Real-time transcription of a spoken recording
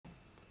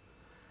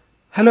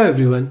Hello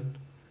everyone,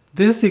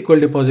 this is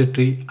SQL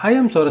Depository. I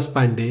am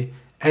Sqlcmd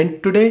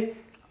and today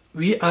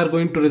we are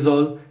going to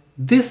resolve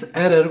this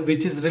error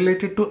which is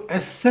related to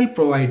SSL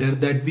provider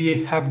that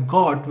we have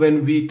got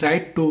when we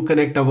tried to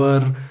connect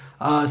our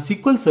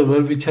SQL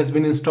Server which has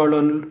been installed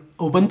on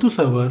Ubuntu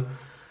server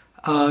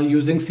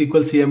using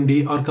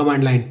Sqlcmd or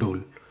command line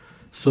tool.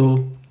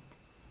 So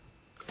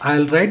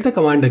I'll write the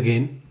command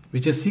again,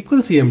 which is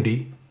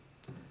Sqlcmd.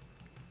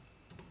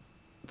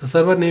 The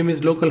server name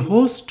is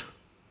localhost.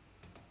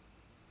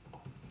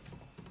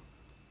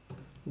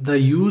 The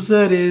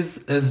user is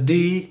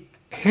SD,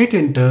 hit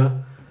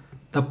enter.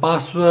 The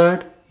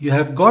password, you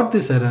have got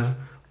this error,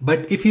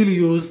 but if you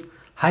use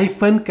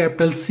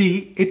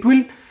 -C, it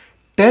will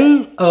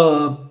tell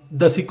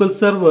the SQL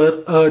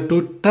Server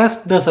to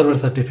trust the server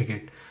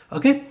certificate.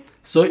 Okay,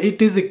 so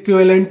it is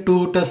equivalent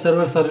to test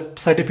server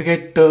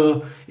certificate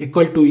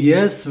equal to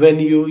yes when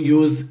you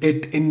use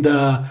it in the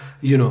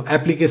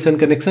application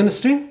connection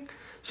string.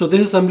 So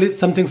this is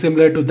something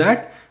similar to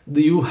that.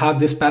 You have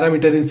this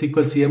parameter in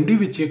Sqlcmd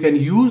which you can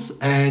use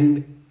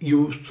and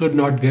you should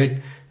not get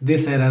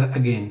this error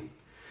again.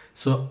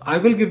 So I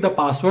will give the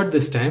password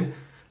this time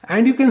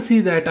and you can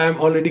see that I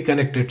am already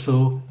connected.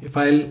 So if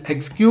I'll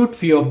execute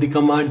few of the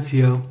commands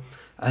here,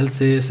 I'll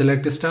say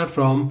select start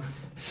from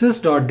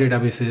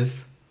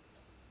sys.databases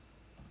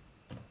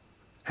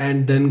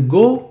and then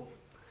go.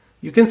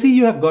 You can see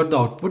you have got the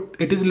output.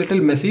 It is a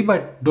little messy,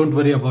 but don't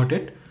worry about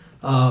it.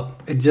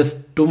 It's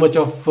just too much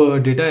of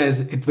data as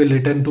it will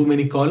return too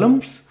many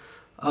columns.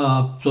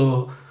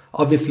 So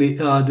obviously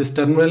this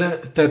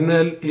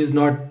terminal is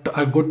not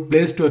a good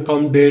place to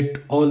accommodate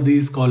all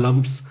these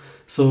columns.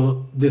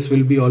 So this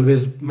will be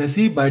always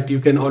messy, but you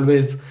can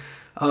always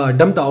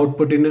dump the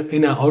output in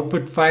an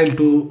output file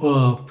to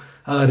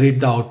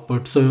read the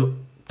output. So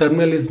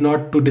terminal is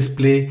not to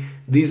display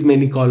these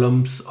many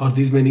columns or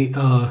these many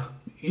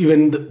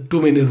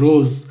too many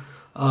rows,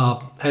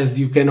 as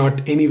you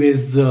cannot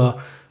anyways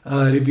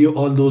review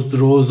all those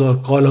rows or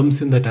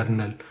columns in the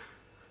terminal.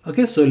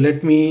 Okay, so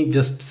let me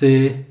just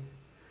say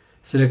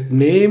select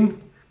name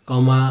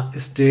comma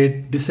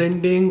state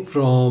descending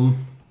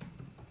from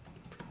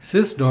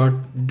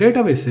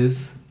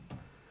sys.databases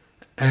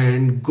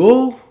and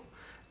go,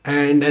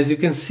 and as you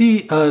can see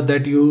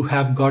that you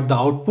have got the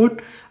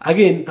output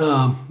again.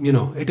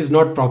 It is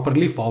not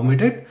properly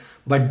formatted,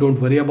 but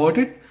don't worry about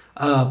it,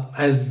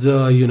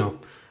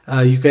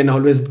 you can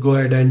always go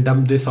ahead and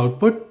dump this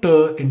output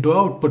into an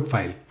output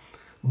file.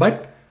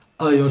 But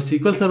your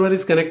SQL Server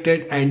is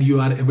connected and you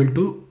are able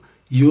to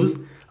use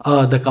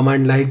the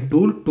command line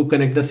tool to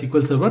connect the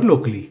SQL Server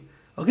locally.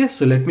 Okay,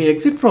 so let me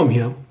exit from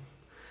here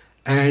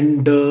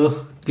and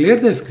clear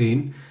the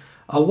screen.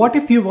 What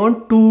if you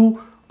want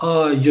to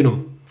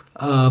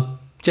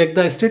check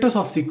the status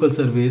of SQL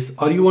service,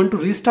 or you want to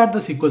restart the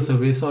SQL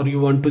service, or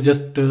you want to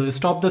just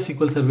stop the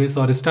SQL service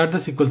or start the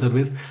SQL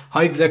service?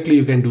 How exactly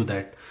you can do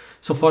that?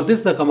 So for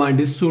this the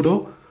command is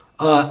sudo,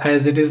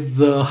 as it is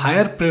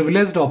higher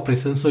privileged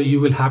operation, so you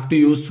will have to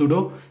use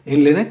sudo in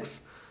Linux,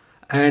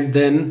 and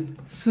then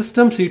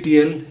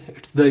systemctl,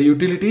 it's the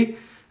utility,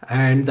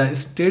 and the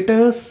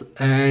status,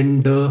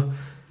 and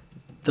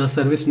the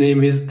service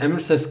name is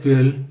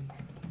SQL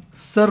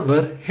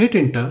Server, hit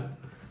enter,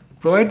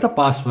 provide the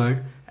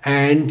password,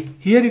 and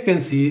here you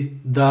can see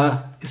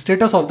the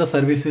status of the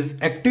service is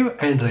active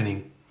and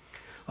running.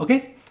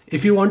 Okay,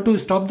 if you want to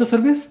stop the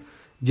service,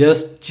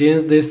 just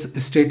change this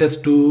status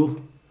to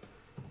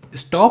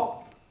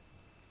stop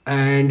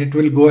and it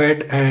will go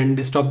ahead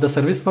and stop the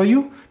service for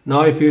you.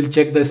 Now if you will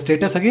check the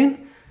status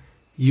again,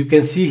 you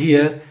can see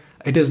here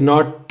it is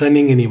not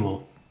running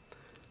anymore.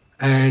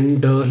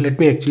 And let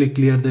me actually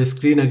clear the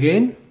screen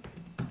again,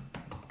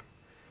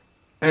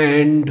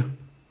 and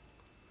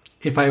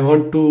if I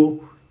want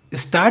to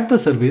start the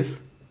service,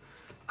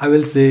 I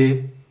will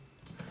say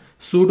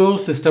sudo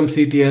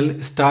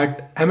systemctl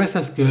start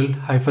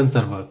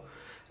SQL-server,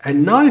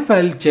 and now if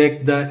I'll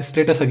check the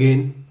status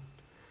again,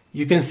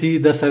 you can see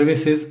the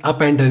service is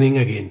up and running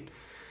again.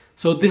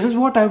 So this is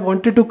what I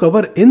wanted to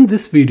cover in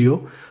this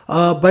video,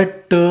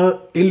 but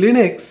in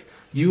Linux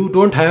you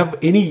don't have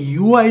any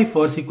UI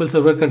for SQL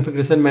Server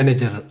Configuration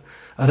Manager,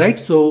 right?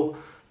 So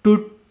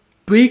to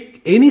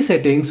tweak any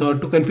settings or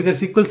to configure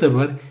SQL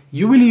Server,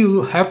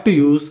 you have to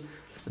use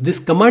this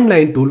command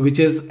line tool, which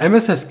is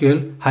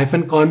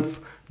mssql-conf,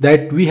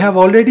 that we have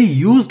already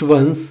used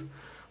once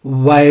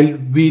while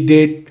we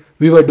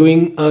were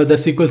doing the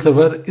SQL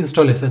Server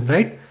installation,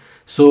 right?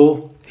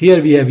 So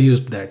here we have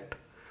used that,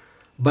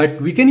 but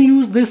we can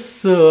use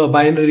this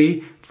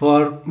binary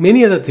for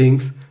many other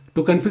things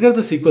to configure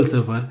the SQL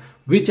Server,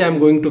 which I am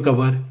going to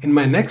cover in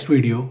my next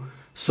video.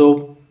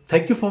 So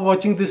thank you for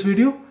watching this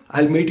video.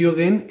 I'll meet you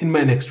again in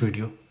my next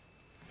video.